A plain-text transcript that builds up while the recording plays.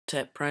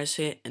Tech Price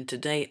here, and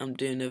today I'm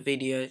doing a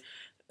video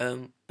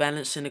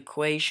balancing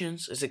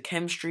equations. It's a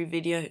chemistry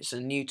video. It's a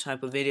new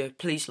type of video.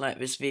 Please like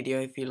this video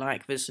if you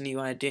like this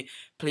new idea.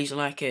 Please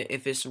like it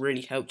if it's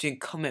really helped you,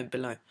 and comment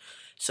below.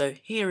 So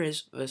here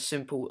is the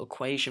simple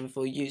equation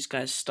for you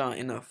guys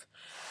starting off.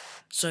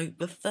 So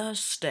the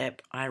first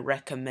step I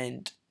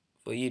recommend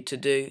for you to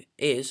do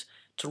is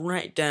to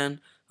write down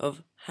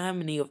of how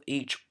many of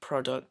each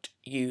product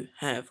you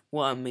have.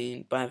 What I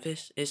mean by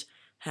this is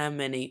how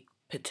many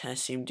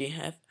potassium do you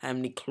have, how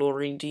many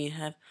chlorine do you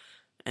have,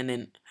 and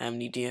then how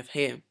many do you have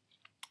here.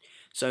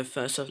 So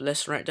first off,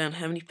 let's write down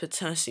how many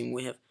potassium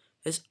we have.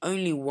 There's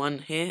only one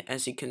here,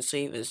 as you can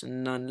see. There's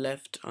none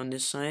left on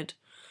this side,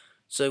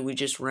 so we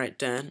just write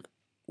down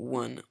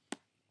 1.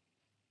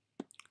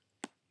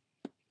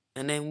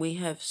 And then we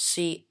have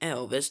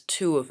Cl. There's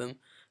 2 of them.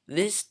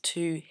 This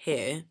 2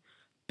 here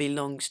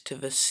belongs to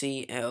the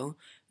Cl,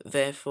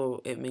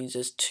 therefore it means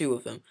there's 2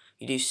 of them.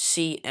 You do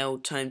Cl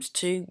times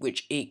 2,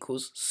 which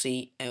equals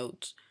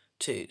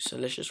Cl2. So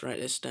let's just write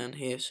this down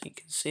here so you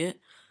can see it.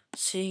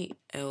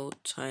 Cl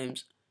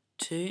times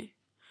 2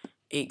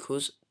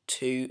 equals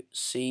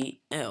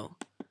 2Cl.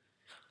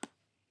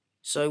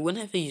 So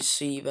whenever you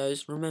see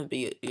those, remember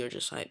you're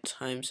just like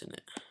times in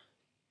it.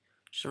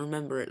 Just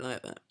remember it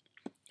like that.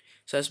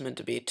 So that's meant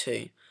to be a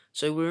 2.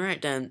 So we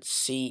write down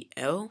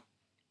Cl,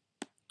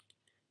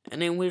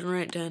 and then we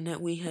write down that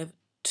we have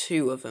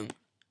 2 of them.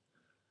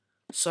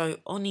 So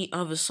on the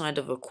other side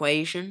of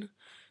equation,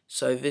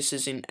 so this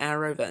is an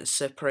arrow that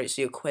separates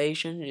the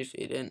equation, if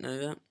you didn't know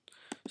that.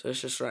 So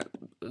let's just write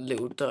a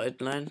little dotted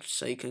line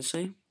so you can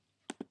see.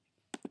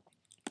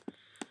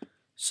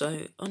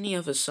 So on the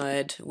other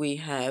side we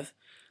have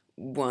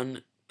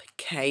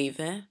 1K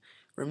there.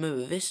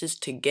 Remember, this is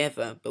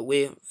together, but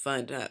we'll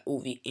find out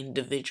all the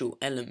individual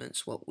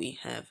elements what we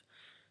have.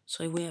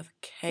 So we have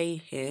K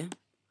here,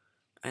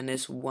 and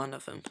there's 1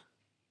 of them.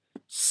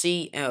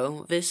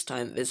 Cl, this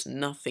time there's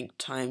nothing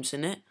times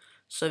in it,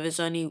 so there's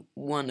only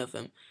 1 of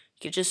them.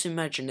 You can just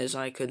imagine there's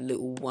like a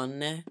little 1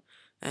 there,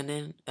 and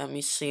then that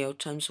means Cl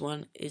times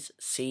 1 is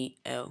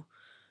Cl.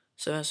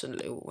 So that's a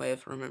little way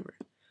of remembering.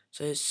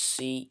 So it's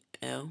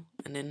Cl,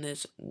 and then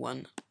there's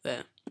 1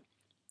 there.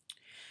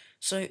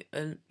 So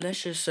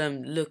let's just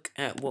look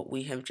at what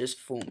we have just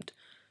formed.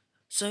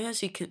 So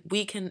as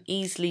we can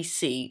easily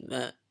see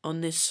that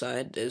on this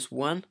side there's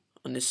 1,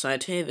 on this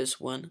side here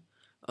there's 1,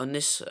 on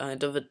this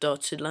side of a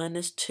dotted line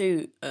there's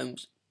 2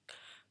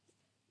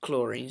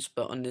 chlorines,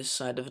 but on this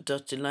side of a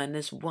dotted line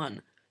there's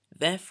 1.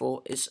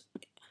 Therefore it's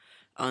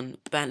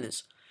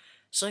unbalanced.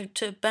 So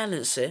to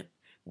balance it,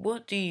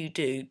 what do you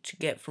do to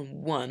get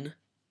from 1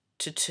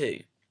 to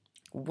 2?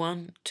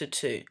 1 to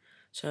 2.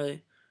 So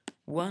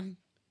 1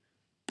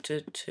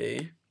 to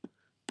 2,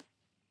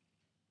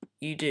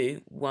 you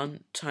do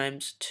 1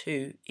 times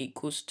 2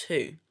 equals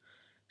 2.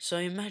 So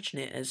imagine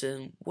it as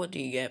what do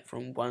you get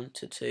from 1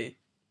 to 2?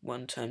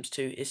 1 times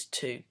 2 is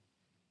 2.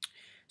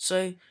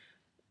 So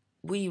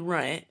we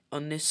write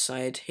on this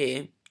side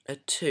here a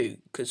 2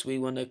 because we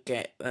want to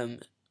get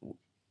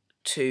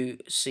 2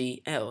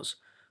 Cl's.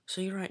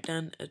 So you write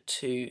down a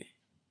 2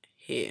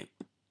 here.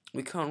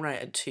 We can't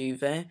write a 2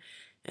 there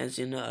as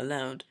you're not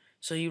allowed.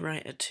 So you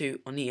write a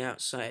 2 on the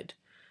outside.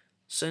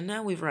 So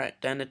now we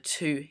write down a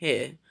 2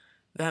 here.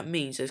 That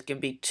means there's going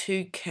to be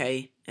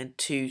 2K and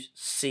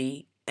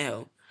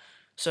 2Cl.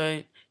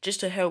 So just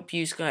to help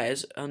you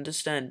guys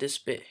understand this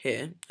bit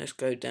here, let's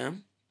go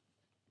down.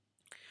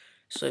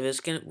 So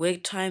we're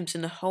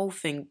timesing the whole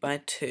thing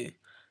by 2.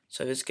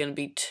 So there's going to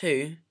be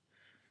 2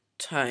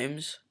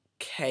 times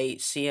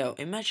KCl.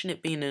 Imagine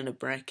it being in a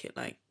bracket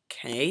like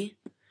K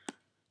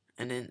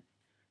and then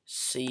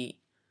C.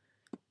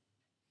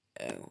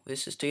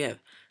 This is together.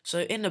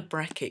 So in a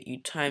bracket you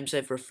times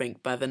everything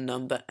by the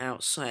number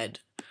outside.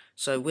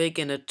 So we're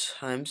gonna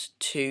times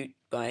 2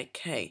 by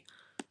K.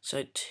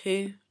 So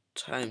 2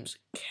 times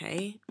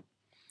K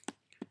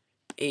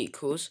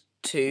equals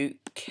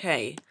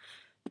 2K.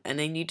 And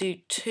then you do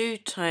 2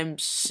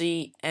 times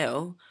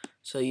Cl,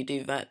 so you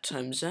do that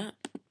times that.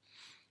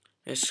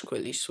 Let's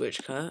quickly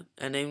switch color.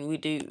 And then we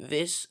do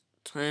this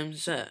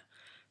times that.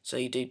 So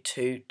you do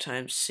 2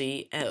 times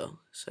Cl.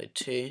 So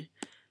 2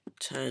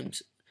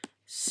 times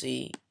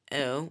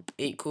Cl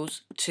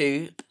equals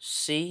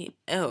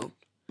 2Cl.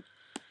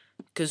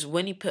 Because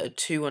when you put a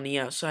 2 on the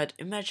outside,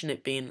 imagine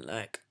it being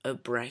like a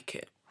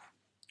bracket.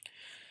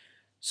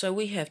 So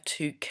we have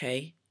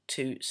 2K,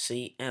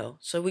 2Cl.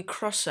 So we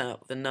cross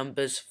out the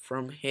numbers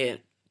from here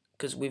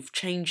because we've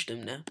changed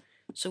them now.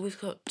 So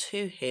we've got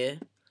 2 here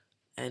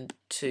and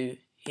 2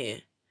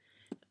 here.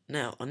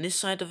 Now on this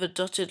side of a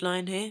dotted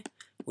line here,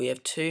 we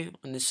have 2.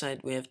 On this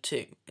side we have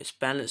 2. It's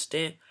balanced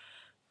here.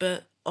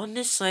 But on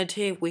this side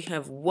here we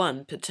have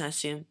 1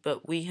 potassium,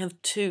 but we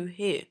have 2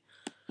 here.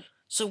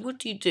 So what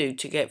do you do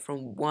to get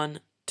from 1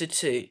 to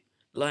 2?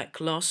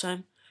 Like last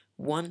time,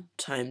 1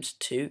 times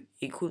 2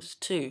 equals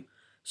 2.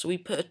 So we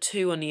put a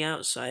 2 on the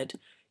outside. You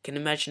can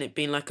imagine it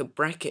being like a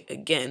bracket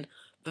again,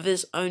 but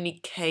there's only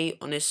K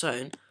on its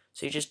own.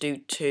 So you just do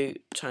 2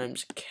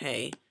 times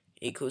K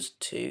equals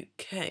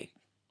 2K.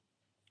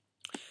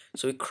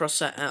 So we cross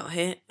that out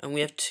here, and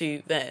we have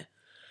 2 there.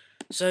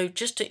 So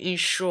just to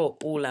ensure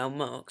all our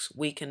marks,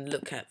 we can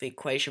look at the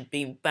equation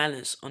being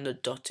balanced on the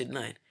dotted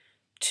line.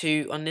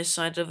 2 on this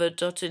side of a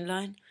dotted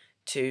line,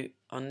 2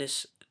 on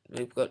this,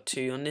 we've got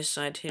 2 on this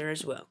side here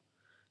as well.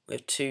 We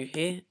have 2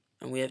 here,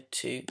 and we have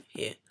 2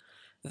 here.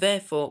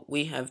 Therefore,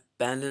 we have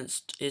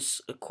balanced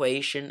this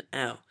equation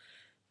out.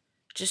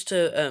 Just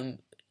to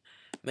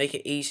make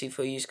it easy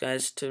for you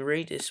guys to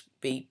read, this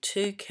be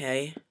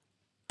 2k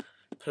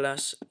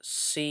plus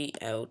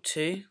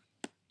CL2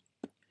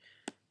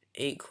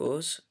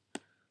 equals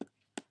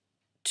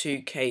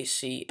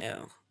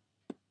 2KCL.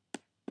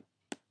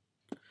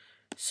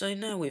 So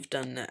now we've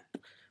done that,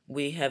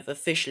 we have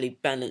officially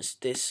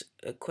balanced this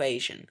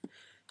equation.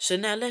 So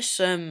now let's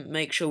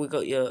make sure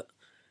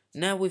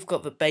now we've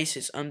got the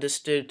basics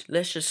understood.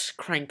 Let's just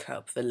crank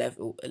up the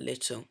level a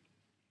little.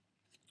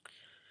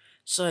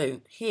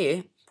 So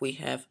here we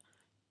have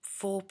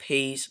 4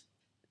 P's,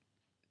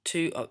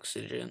 2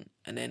 oxygen,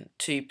 and then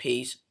 2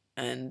 P's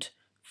and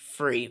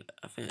 3.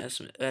 I think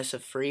that's a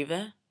 3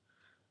 there.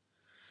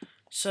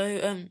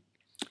 So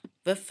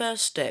the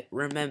first step,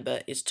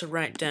 remember, is to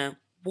write down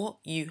what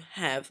you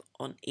have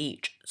on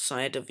each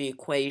side of the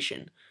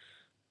equation.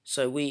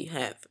 So we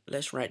have,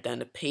 let's write down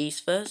the P's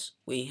first.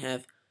 We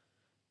have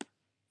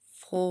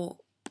 4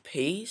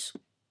 P's,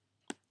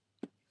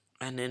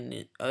 and then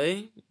the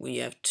O, we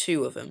have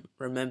 2 of them.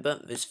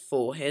 Remember, there's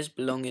 4 hairs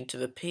belonging to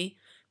the P.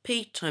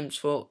 P times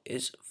 4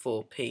 is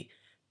 4P.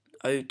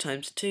 O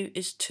times 2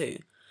 is 2.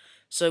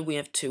 So we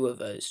have 2 of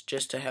those,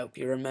 just to help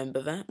you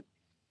remember that.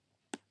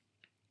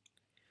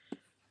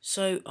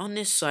 So on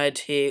this side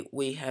here,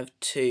 we have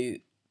 2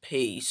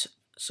 P's.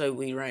 So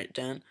we write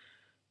down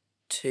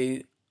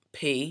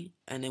 2P,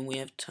 and then we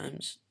have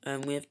times,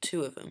 and we have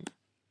 2 of them.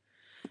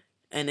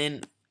 And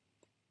then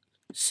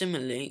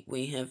similarly,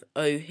 we have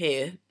O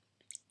here,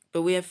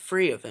 but we have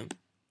 3 of them.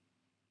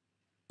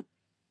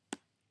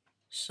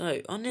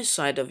 So on this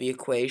side of the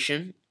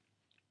equation,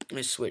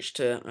 let's switch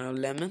to our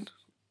lemon.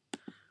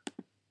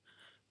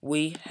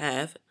 We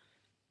have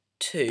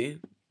 2,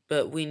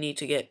 but we need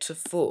to get to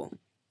 4.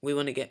 We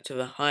want to get to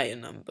the higher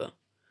number.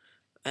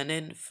 And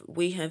then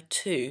we have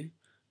 2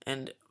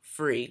 and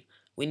 3.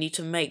 We need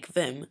to make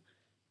them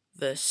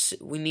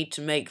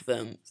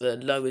the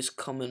lowest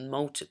common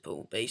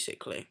multiple,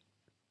 basically.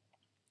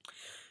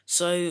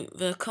 So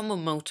the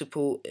common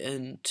multiple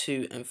in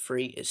 2 and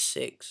 3 is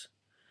 6,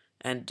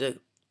 and the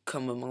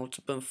common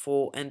multiple in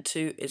 4 and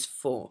 2 is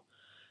 4.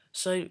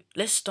 So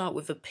let's start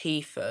with the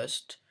P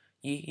first.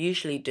 You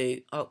usually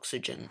do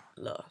oxygen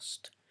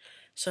last.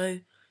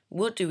 So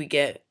what do we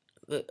get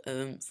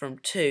from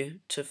 2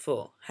 to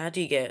 4? How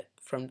do you get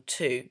from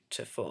 2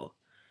 to 4?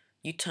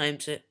 You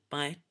times it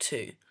by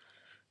 2.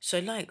 So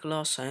like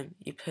last time,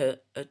 you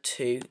put a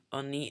 2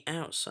 on the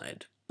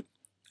outside,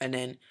 and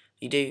then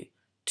you do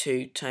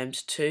 2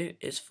 times 2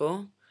 is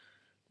 4.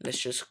 Let's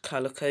just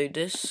color code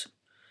this.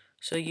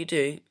 So you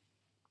do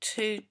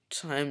 2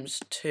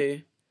 times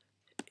 2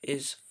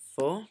 is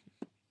 4.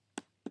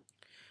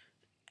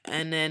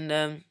 And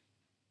then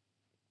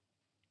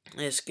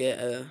let's get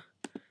a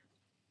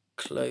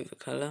clover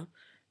color.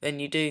 Then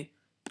you do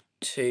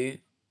 2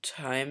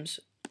 times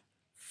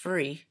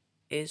 3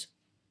 is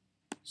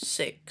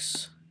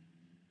 6.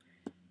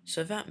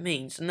 So that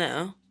means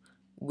now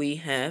we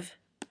have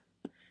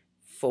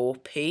 4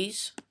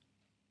 P's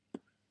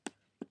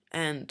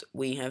and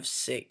we have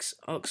 6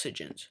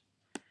 oxygens.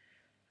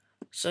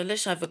 So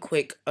let's have a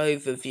quick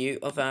overview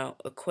of our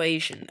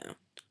equation now.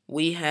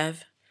 We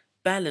have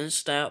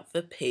balanced out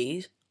the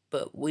P's,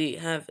 but we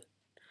haven't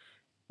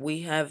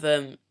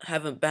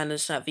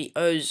balanced out the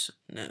O's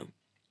now.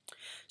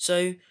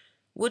 So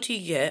what do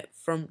you get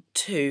from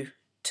 2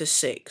 to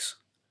 6?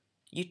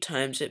 You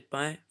times it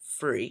by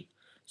 3.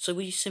 So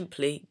we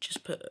simply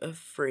just put a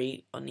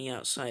 3 on the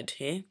outside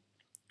here,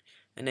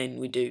 and then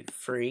we do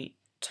 3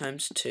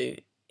 times 2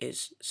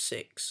 is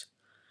 6.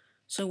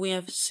 So we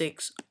have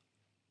 6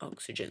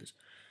 oxygens.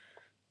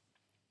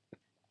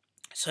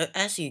 So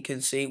as you can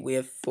see, we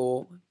have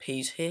 4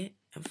 P's here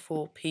and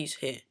 4 P's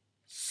here,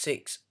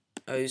 6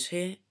 O's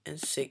here and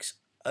 6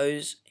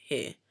 O's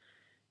here.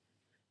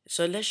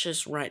 So let's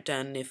just write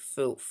down the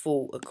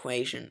full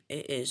equation.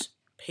 It is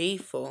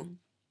P4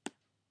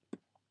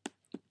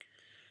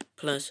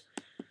 plus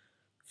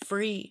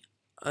 3O2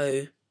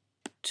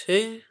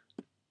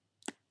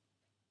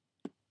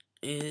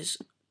 is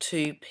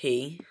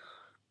 2P,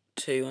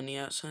 2 on the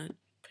outside,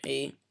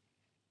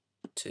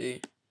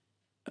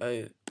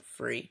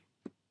 P2O3.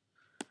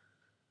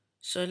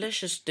 So let's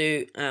just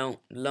do our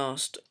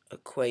last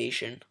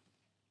equation.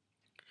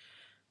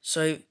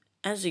 So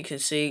as you can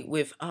see,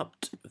 we've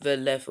upped the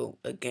level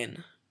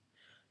again.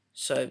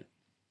 So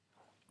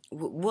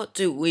what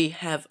do we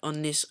have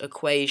on this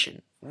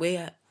equation?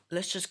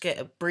 Let's just get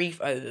a brief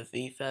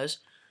overview first.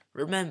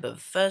 Remember, the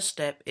first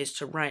step is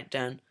to write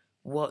down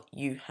what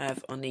you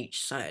have on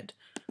each side.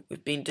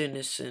 We've been doing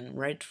this in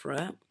red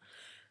throughout.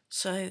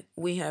 So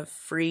we have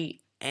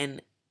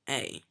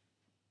 3Na.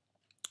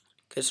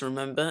 because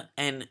remember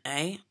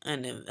NA,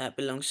 and then that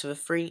belongs to the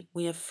 3,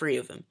 we have 3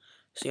 of them.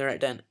 So you write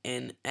down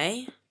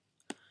NA,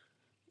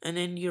 and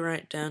then you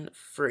write down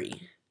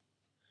 3.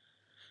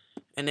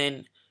 And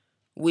then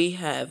we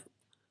have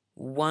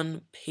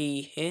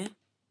 1P here,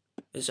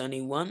 there's only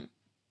 1.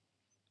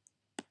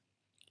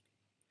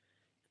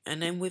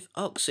 And then with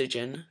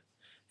oxygen,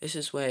 this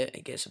is where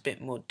it gets a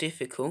bit more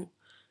difficult.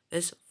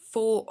 There's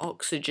 4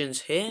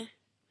 oxygens here,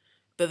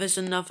 but there's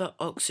another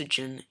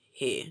oxygen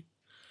here.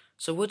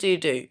 So what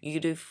do? You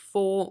do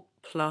 4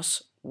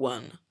 plus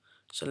 1.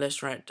 So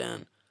let's write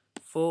down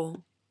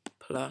 4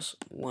 plus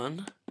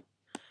 1.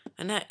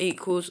 And that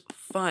equals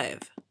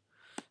 5.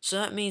 So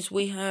that means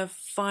we have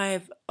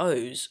 5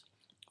 O's.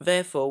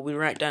 Therefore, we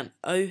write down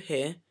O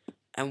here,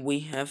 and we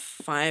have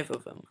 5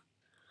 of them.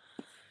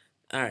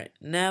 Alright,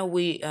 now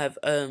we have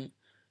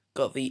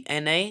got the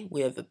Na,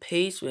 we have the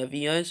P's, we have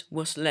the O's.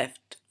 What's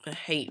left? The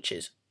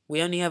H's.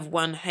 We only have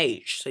 1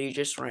 H, so you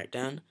just write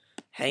down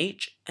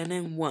H and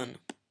then 1.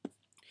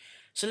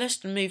 So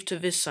let's move to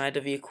this side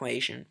of the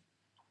equation.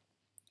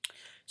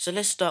 So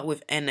let's start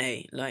with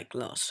Na, like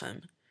last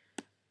time.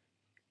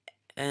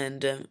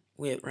 And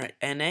we write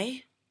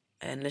Na,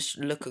 and let's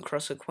look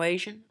across the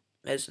equation.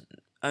 There's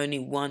only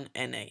 1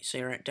 Na, so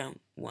you write down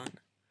 1.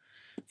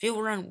 If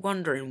you're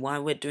wondering why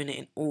we're doing it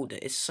in order,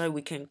 it's so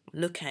we can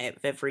look at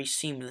it very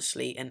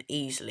seamlessly and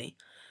easily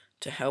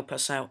to help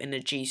us out in a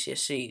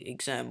GCSE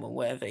exam or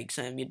whatever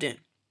exam you're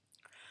doing.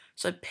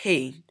 So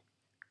P,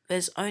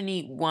 there's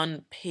only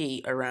 1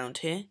 P around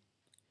here,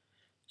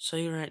 so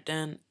you write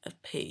down a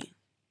P.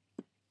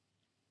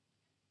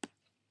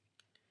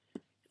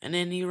 And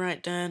then you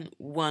write down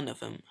 1 of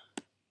them.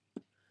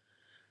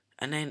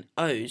 And then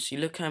O's, you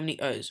look how many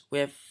O's. We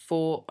have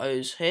 4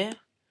 O's here,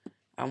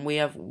 and we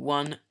have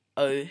 1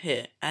 O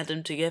here. Add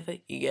them together,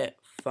 you get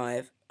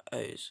 5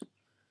 O's.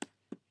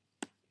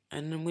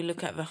 And then we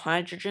look at the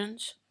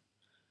hydrogens.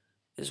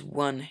 There's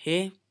 1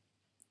 here,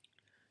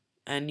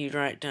 and you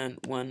write down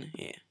 1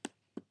 here.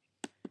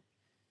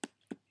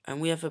 And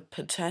we have a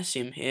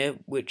potassium here,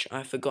 which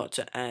I forgot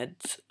to add,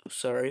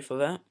 sorry for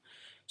that.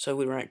 So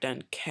we write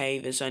down K,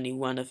 there's only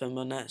 1 of them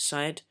on that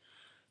side.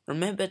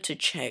 Remember to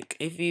check,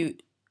 if you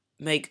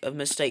make a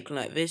mistake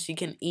like this, you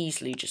can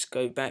easily just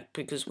go back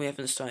because we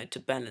haven't started to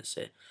balance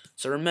it.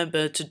 So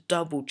remember to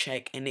double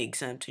check in the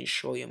exam to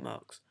ensure your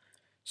marks.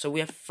 So we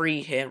have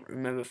 3 here,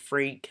 remember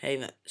 3K,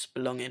 that's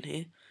belonging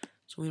here.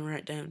 So we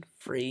write down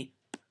 3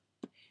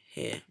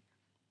 here.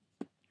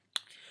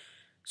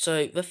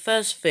 So the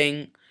first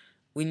thing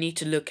we need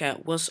to look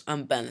at was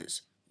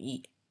unbalanced.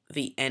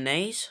 The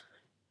NAs,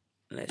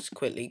 let's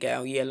quickly get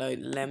our yellow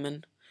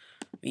lemon.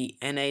 The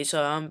NAs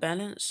are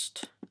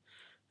unbalanced.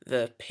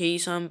 The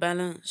P's are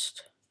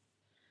unbalanced.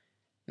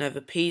 No,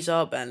 the P's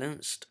are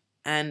balanced.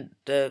 And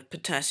the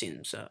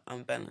potassiums are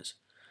unbalanced.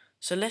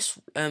 So let's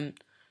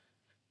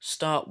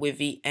start with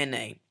the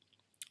Na.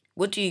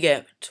 What do you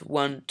get to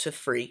 1 to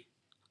 3?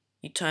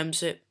 You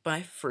times it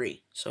by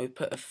 3. So we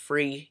put a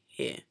 3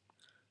 here.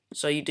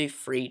 So you do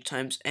 3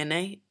 times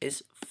Na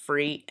is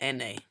 3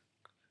 Na.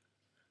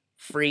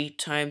 3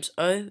 times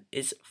O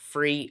is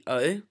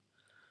 3O.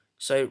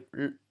 So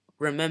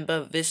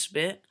remember this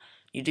bit.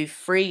 You do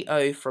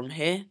 3O from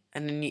here,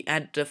 and then you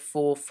add the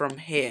 4 from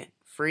here.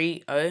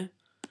 3O,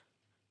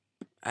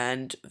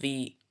 and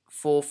the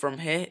 4 from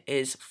here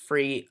is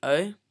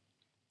 3O.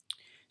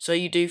 So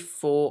you do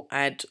 4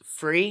 add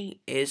 3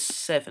 is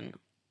 7.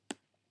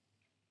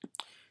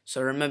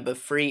 So remember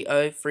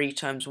 3O, 3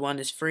 times 1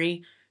 is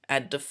 3,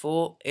 add the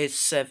 4 is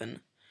 7.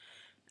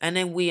 And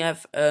then we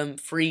have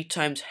 3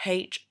 times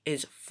H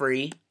is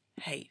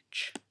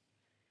 3H.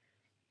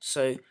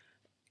 So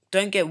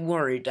don't get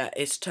worried that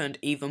it's turned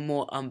even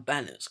more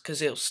unbalanced,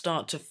 because it'll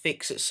start to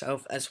fix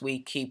itself as we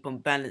keep on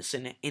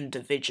balancing it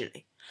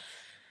individually.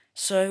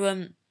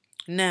 So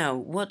now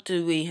what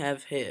do we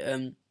have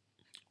here?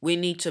 We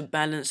need to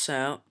balance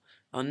out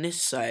on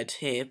this side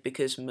here,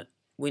 because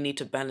we need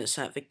to balance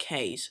out the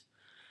K's.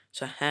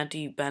 So how do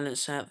you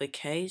balance out the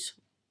K's?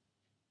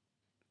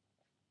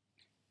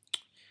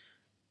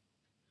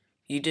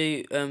 You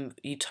do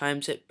you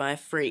times it by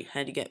 3.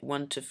 How do you get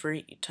 1 to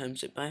 3? You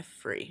times it by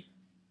 3.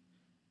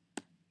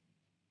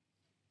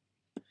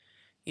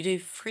 You do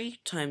 3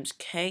 times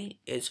K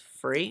is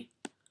 3.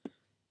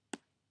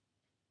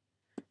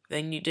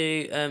 Then you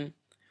do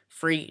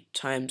 3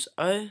 times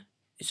O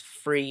is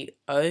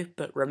 3O.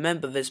 But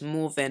remember, there's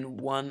more than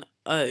 1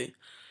 O.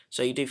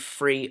 So you do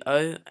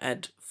 3O,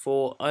 add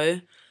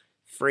 4O.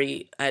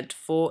 3 add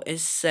 4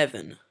 is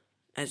 7.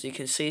 As you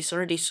can see, it's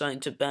already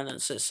starting to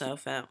balance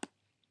itself out.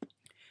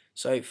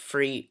 So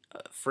 3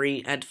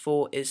 add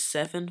 4 is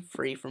 7.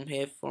 3 from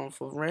here, 4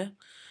 from here.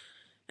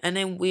 And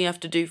then we have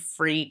to do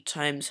 3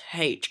 times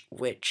H,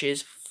 which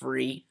is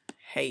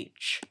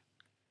 3H.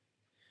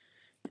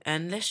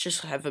 And let's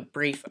just have a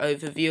brief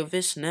overview of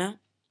this now.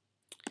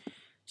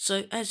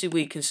 So as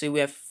we can see, we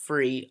have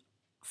 3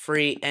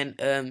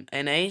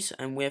 NAs,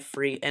 and we have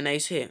 3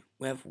 NAs here.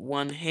 We have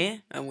 1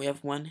 here, and we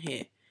have 1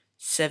 here.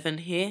 7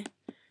 here,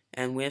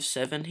 and we have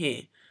 7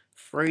 here.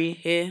 3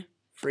 here,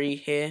 3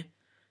 here,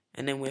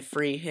 and then we're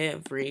 3 here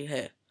and 3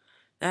 here.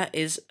 That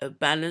is a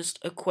balanced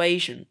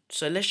equation.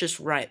 So let's just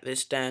write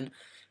this down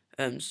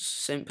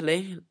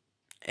simply.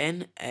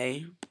 Na,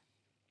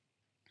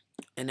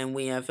 and then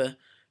we have a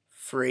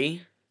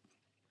 3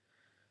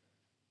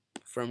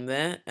 from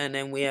there, and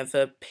then we have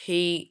a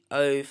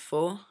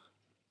PO4.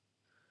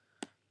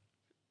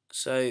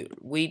 So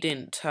we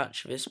didn't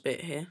touch this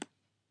bit here.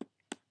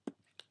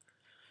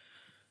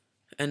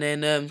 And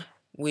then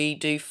we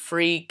do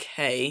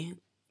 3K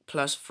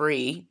plus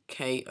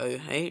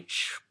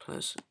 3KOH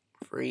plus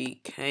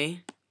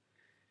 3KOH,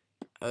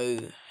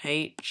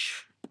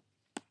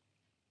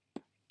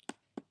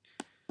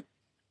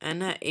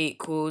 and that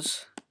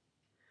equals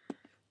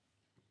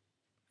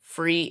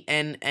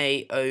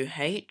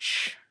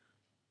 3NaOH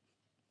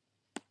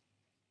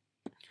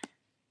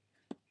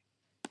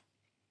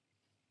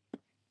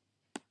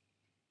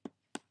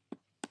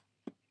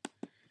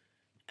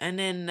and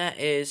then that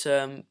is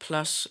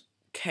plus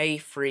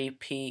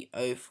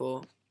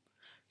K3PO4,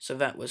 so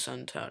that was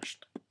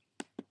untouched,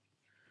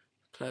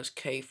 plus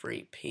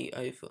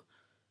K3PO4.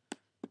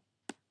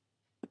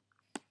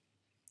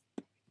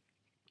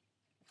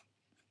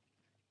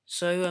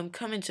 So I'm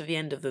coming to the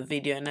end of the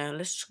video now.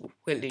 Let's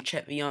quickly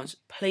check the answer.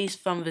 Please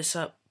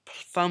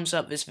thumbs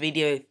up this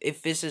video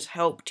if this has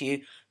helped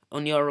you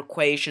on your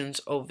equations,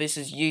 or this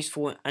is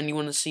useful and you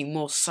want to see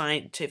more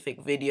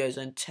scientific videos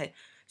and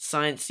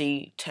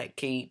sciencey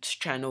techie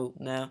channel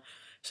now.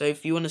 So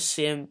if you want to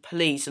see them,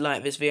 please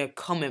like this video,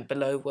 comment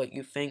below what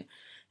you think,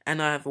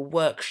 and I have a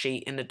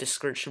worksheet in the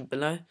description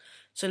below.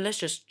 So let's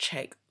just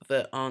check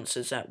the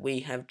answers that we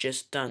have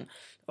just done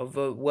of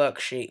the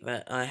worksheet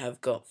that I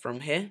have got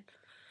from here.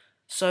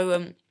 So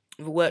the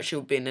worksheet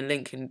will be in the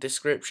link in the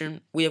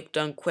description. We have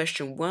done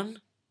question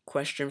 1,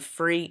 question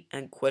 3,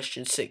 and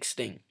question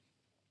 16.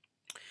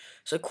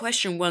 So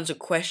question 1's a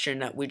question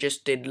that we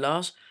just did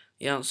last.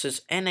 The answer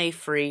is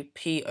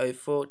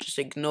Na3PO4. Just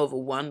ignore the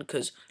 1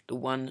 because the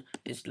 1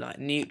 is like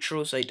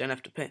neutral, so you don't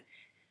have to pay.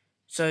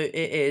 So it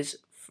is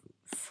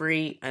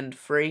 3 and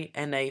 3,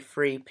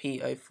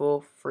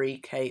 Na3PO4,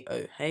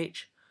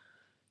 3KOH.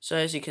 So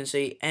as you can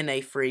see,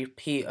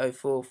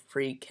 Na3PO4,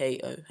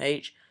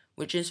 3KOH,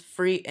 which is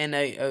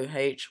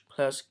 3NaOH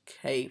plus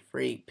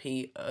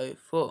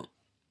K3PO4.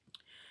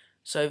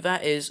 So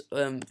that is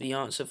the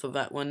answer for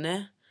that one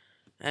there.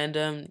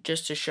 And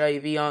just to show you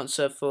the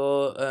answer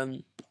for,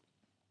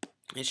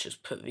 let's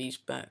just put these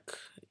back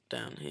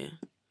down here.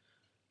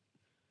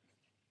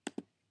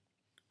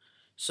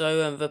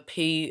 So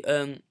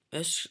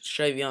let's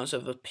show you the answer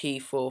of the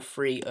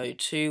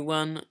P43021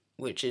 one,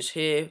 which is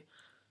here,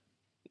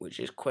 which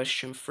is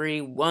question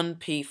 3,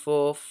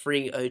 1P4,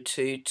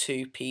 302,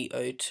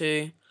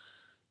 2PO2,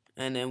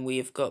 and then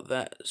we've got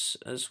that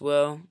as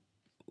well.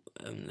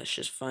 Let's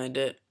just find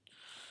it.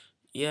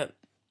 Yep,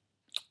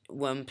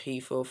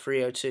 1P4,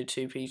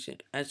 302, 2P2.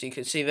 As you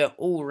can see, they're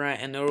all right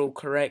and they're all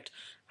correct.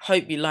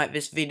 Hope you like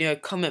this video.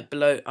 Comment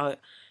below.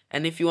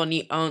 And if you want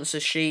the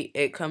answer sheet,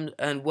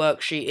 and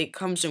worksheet, it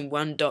comes in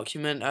one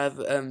document. I've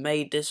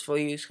made this for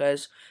you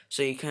guys,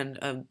 so you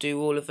can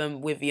do all of them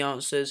with the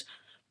answers.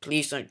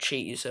 Please don't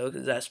cheat yourself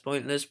because that's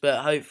pointless.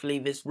 But hopefully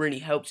this really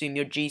helps you in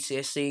your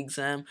GCSE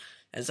exam,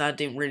 as I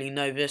didn't really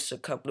know this a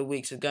couple of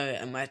weeks ago,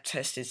 and my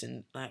test is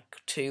in like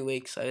 2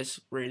 weeks, so it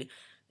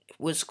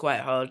was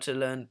quite hard to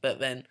learn. But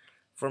then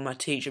from my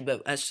teacher,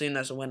 but as soon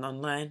as I went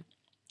online,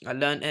 I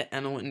learned it,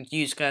 and I want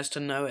you guys to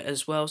know it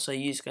as well, so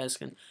you guys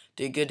can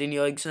do good in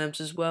your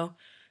exams as well.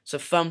 So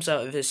thumbs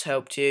up if this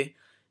helped you,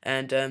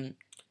 and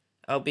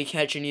I'll be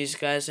catching you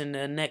guys in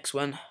the next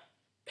one.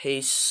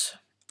 Peace.